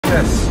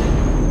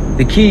success.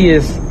 The key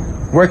is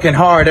working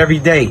hard every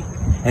day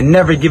and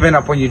never giving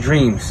up on your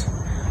dreams.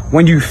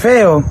 When you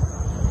fail,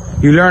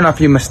 you learn off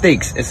your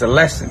mistakes. It's a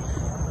lesson.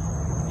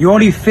 You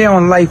only fail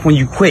in life when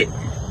you quit.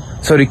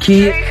 So the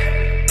key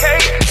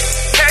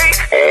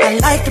I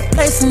like to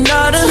place an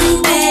order.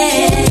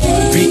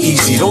 Be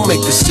easy, don't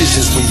make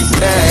decisions when you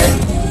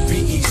mad. Be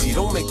easy,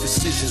 don't make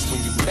decisions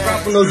when you mad.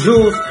 Dropping no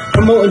jewels,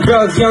 promoting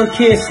drugs, young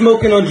kids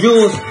smoking on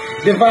jewels.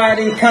 Divide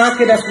and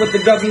conquer, that's what the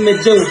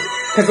government do.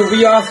 Cause if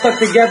we all stuck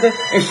together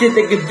and shit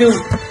they could do.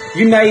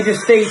 United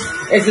States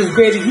is as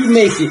great as you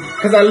make it.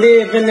 Cause I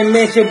live in the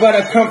mansion but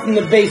I come from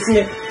the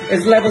basement.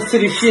 There's levels to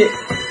the shit.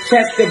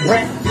 Check the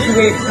brand. You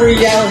ain't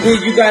free out here,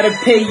 you gotta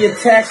pay your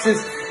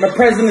taxes. My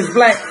president's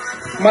black.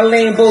 My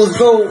Lambos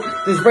gold,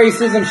 this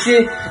racism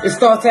shit, it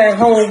starts at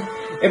home.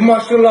 If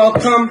martial law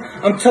come,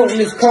 I'm toting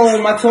this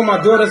comb. I told my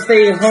daughter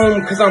stay at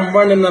home, cause I'm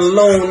running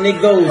alone. It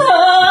goes,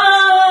 oh,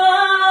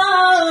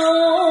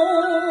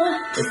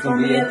 it's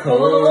gonna be a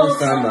cold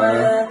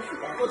summer.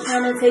 People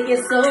trying to take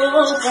your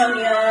soul from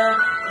ya.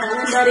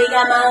 Somebody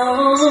got my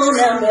own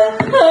number.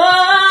 Oh,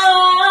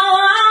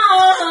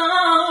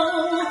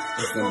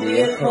 it's gonna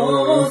be a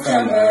cold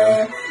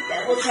summer.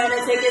 People trying to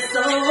take your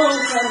soul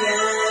from ya.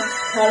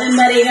 Calling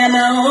buddy got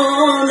my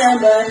own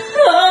number.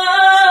 Oh,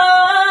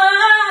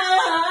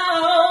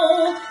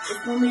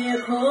 it's gonna be a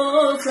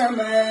cold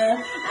summer.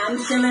 I'm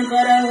chilling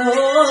for the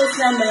whole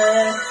summer.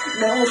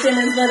 No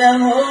feelings for the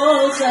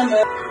whole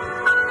summer.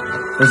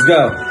 Let's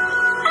go.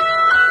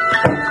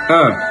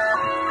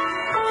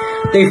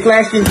 They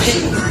flashing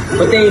shit,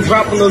 but they ain't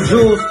dropping no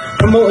jewels.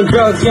 Promoting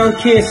drugs, young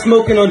kids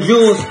smoking on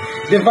jewels.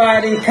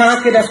 Divide and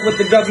conquer, that's what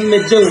the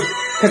government do.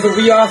 Cause if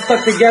we all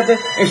stuck together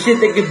and shit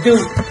they could do.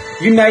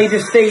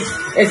 United States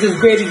is as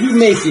great as you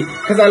make it.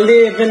 Cause I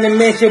live in the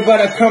mansion but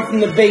I come from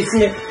the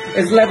basement.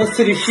 There's levels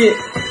to the shit.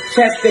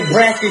 Check the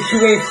bracket,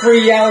 you ain't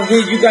free out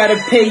here, you gotta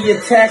pay your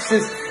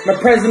taxes. My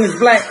president's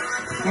black,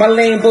 my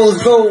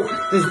Lambos gold.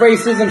 This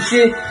racism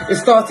shit, it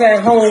starts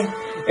at home.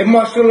 If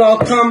martial law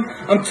come,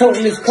 I'm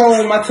toting this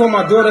comb. I told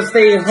my daughter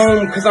stay at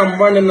home cause I'm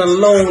running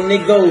alone.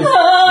 It goes,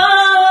 oh,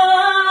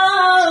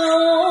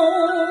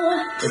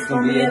 it's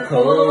gonna be a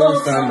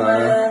cold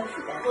summer.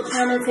 People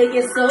trying to take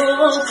your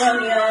soul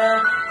from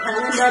ya.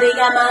 Somebody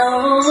got my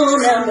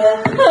own number.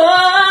 Oh,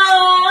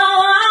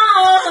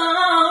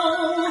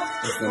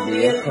 it's gonna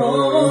be a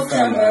cold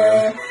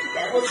summer.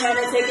 People trying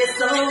to take your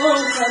soul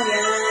from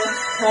ya.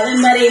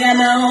 Calling buddy got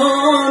my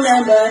own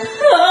number.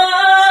 Oh,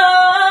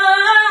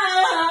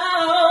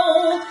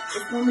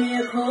 it's gonna be a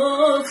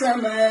cold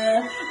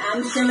summer.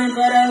 I'm chilling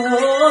for the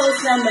whole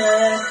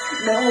summer.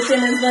 No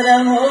feelings for the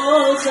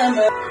whole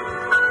summer.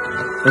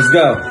 Let's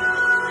go.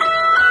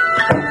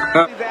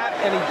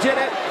 And he did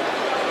it,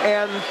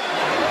 and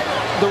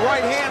the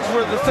right hands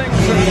were the things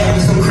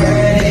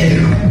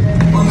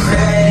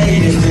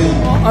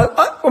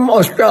I'm from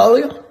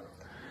Australia.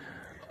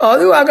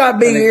 Do I got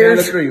big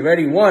ears? Three,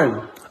 ready,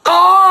 one.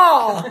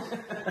 Oh!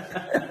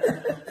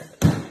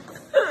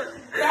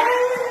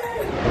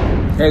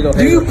 Here you go.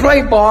 Do you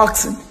play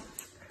boxing?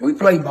 We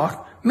play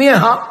boxing. Me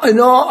and I'm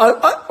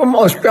from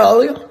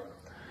Australia.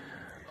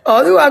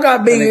 Do I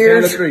got big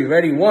ears? Three,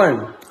 ready,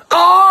 one.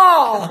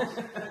 Oh!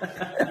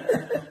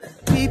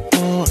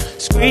 People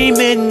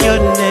screaming your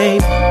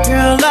name,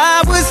 girl,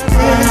 I was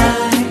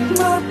there.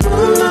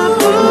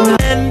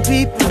 And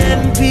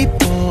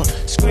people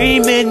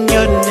screaming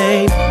your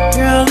name,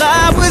 girl,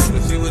 I was.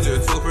 She was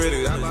just too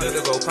pretty. I let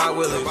her go pop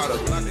with her. Bought a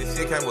Glock. This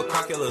shit came with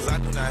calculus. I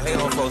do not hate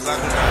on folks. I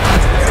do not.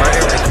 My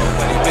every smoke,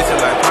 but these bitches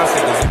like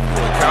popsicles. If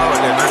you a coward,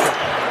 then I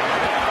can.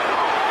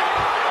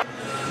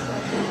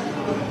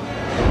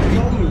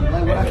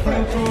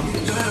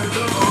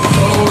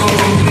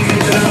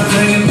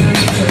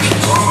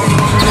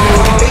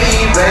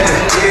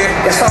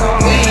 That's on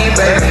me,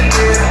 baby.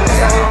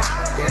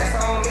 That's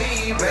on me,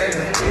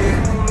 baby.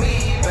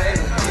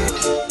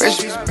 Fresh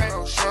piece of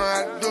paper, showing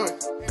how to do it.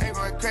 Ain't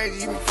going crazy,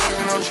 you been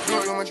fucking on the street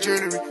with my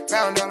jewelry.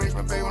 Found out it's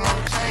my baby on the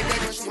chain. They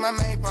gon' see my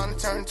main partner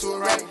turn to a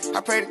rat. I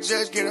pray the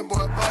judge get a boy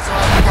bust. So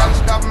I gotta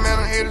stop him, man.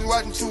 The haters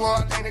watching too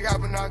hard. Think they got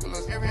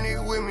binoculars. Every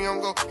nigga with me, I'm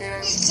gon'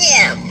 get it.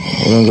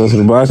 We're gonna go to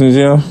the boxing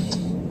gym?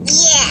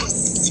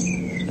 Yes.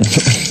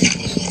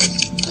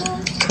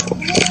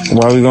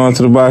 Why are we going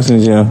to the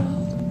boxing gym?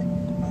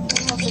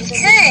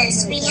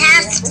 Because we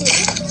have to.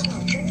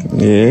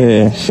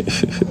 Yeah.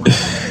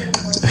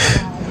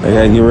 I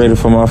gotta get ready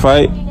for my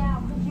fight. I'm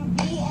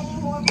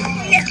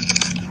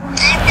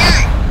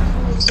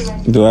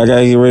not. Do I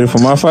gotta get ready for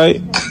my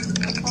fight?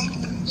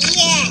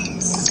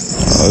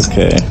 Yes.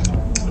 Okay.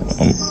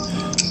 I'm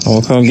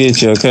gonna come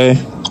get you, okay? Ooh,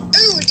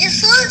 the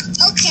phone?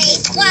 Okay,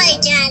 bye,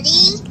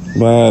 Daddy.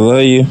 Bye, I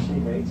love you. I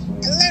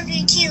love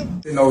you too.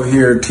 Been over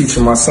here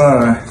teaching my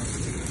son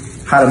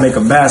how to make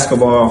a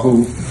basketball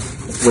hoop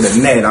with a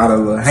net out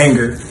of a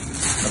hanger, a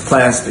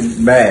plastic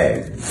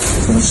bag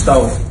from the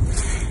stove.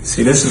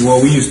 See, this is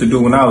what we used to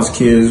do when I was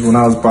kids, when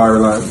I was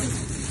probably like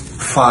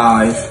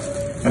 5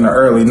 in the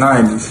early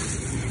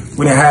 90s.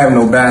 We didn't have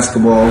no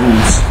basketball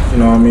hoops, you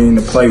know what I mean,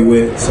 to play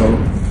with, so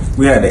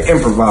we had to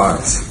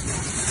improvise.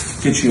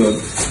 Get you a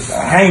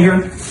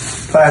hanger,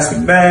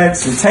 plastic bag,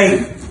 some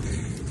tape,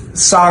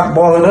 sock,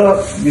 ball it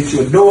up, get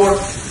you a door.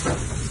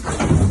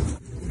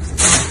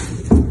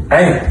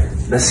 Hey,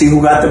 let's see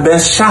who got the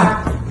best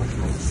shot.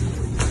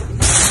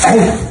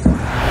 Hey.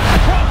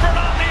 Crawford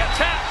on the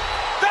attack.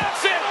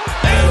 That's it.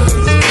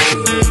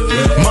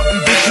 Mutton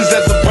bitches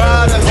as a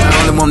bride. I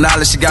only want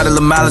knowledge, she got a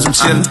little mileage, I'm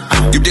chillin'.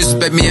 You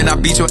disrespect me and I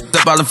beat you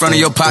up all in front of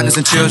your partners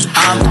and children.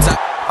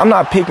 I'm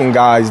not picking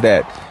guys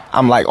that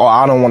I'm like, oh,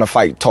 I don't want to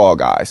fight tall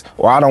guys,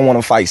 or I don't want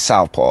to fight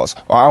southpaws,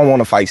 or I don't want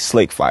to fight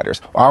slick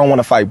fighters, or I don't want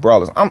to fight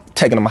brawlers. I'm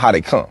taking them how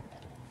they come,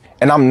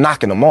 and I'm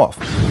knocking them off.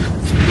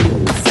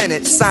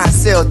 Senate, signed,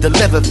 sealed,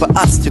 delivered for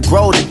us to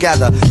grow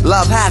together.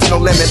 Love has no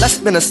limit. Let's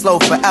spin it slow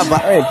forever.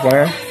 I ain't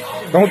playing.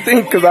 Don't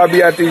think because I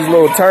be at these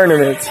little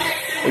tournaments,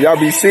 y'all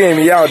be seeing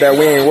me out that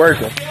we ain't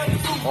working.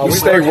 We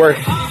stay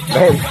working.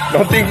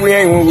 Don't think we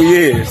ain't what we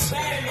is.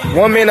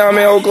 1 minute I'm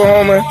in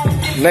Oklahoma,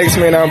 next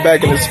minute I'm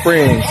back in the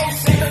Springs.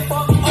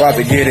 About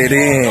to get it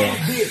in.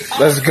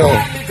 Let's go.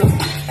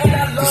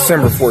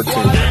 December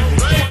 14th.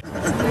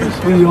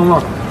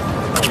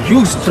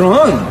 You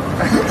strong.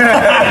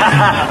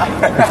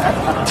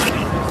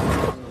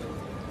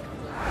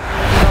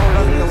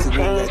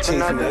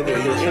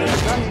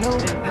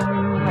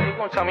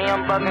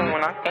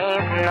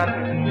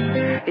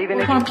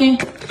 Pumpkin.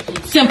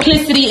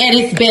 Simplicity at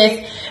its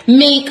best.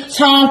 Mink,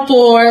 Tom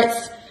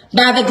Fords,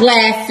 by the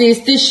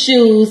glasses, the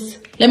shoes.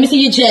 Let me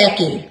see your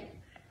jacket.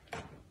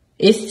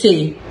 It's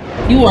T.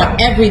 You are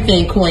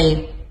everything,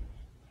 queen.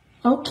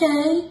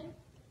 Okay.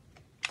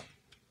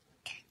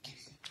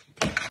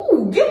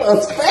 Ooh, give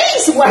us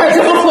space. That's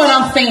what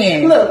I'm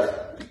saying. Look.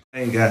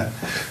 Ain't got,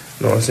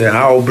 you know what I'm saying,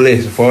 all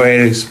blessed. Before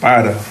it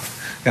expired,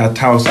 got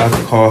tossed out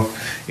the car,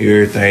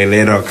 everything,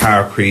 let our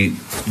concrete,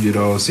 you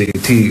know what I'm saying,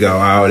 T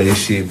got all that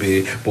shit,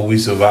 bitch. But we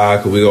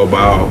survived because we go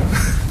ball.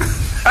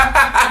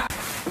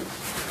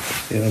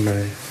 Yeah,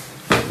 man.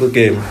 Look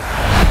at me.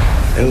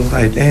 It was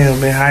like, damn,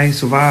 man, how you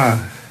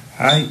survive?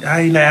 How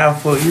you not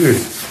out for a year?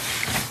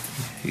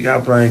 You got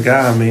to blame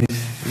God, man.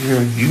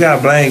 You got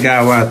to blame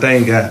God while I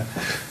thank God.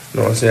 You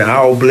know what I'm saying?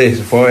 All blessed.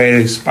 Before it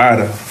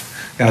expired,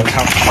 got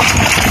top.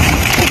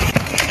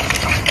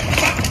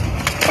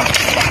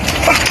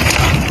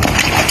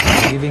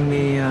 Giving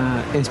me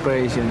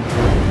inspiration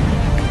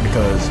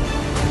because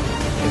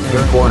it's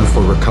very important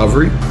for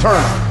recovery.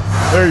 Thurm.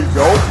 There you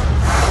go.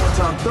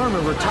 Tom Thurm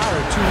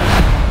retired too.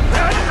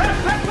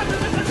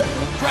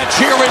 Stretch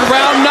here in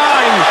round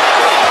 9.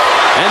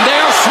 And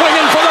they're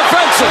swinging for the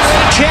fences.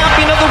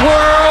 Champion of the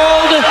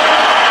world,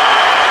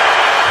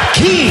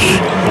 Keith.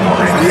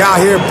 We out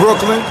here in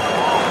Brooklyn.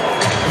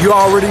 You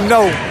already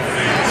know.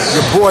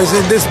 Your boy's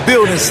in this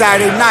building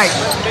Saturday night.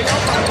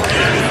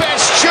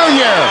 Spence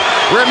Jr.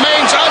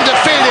 remains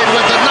undefeated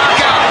with the knockout.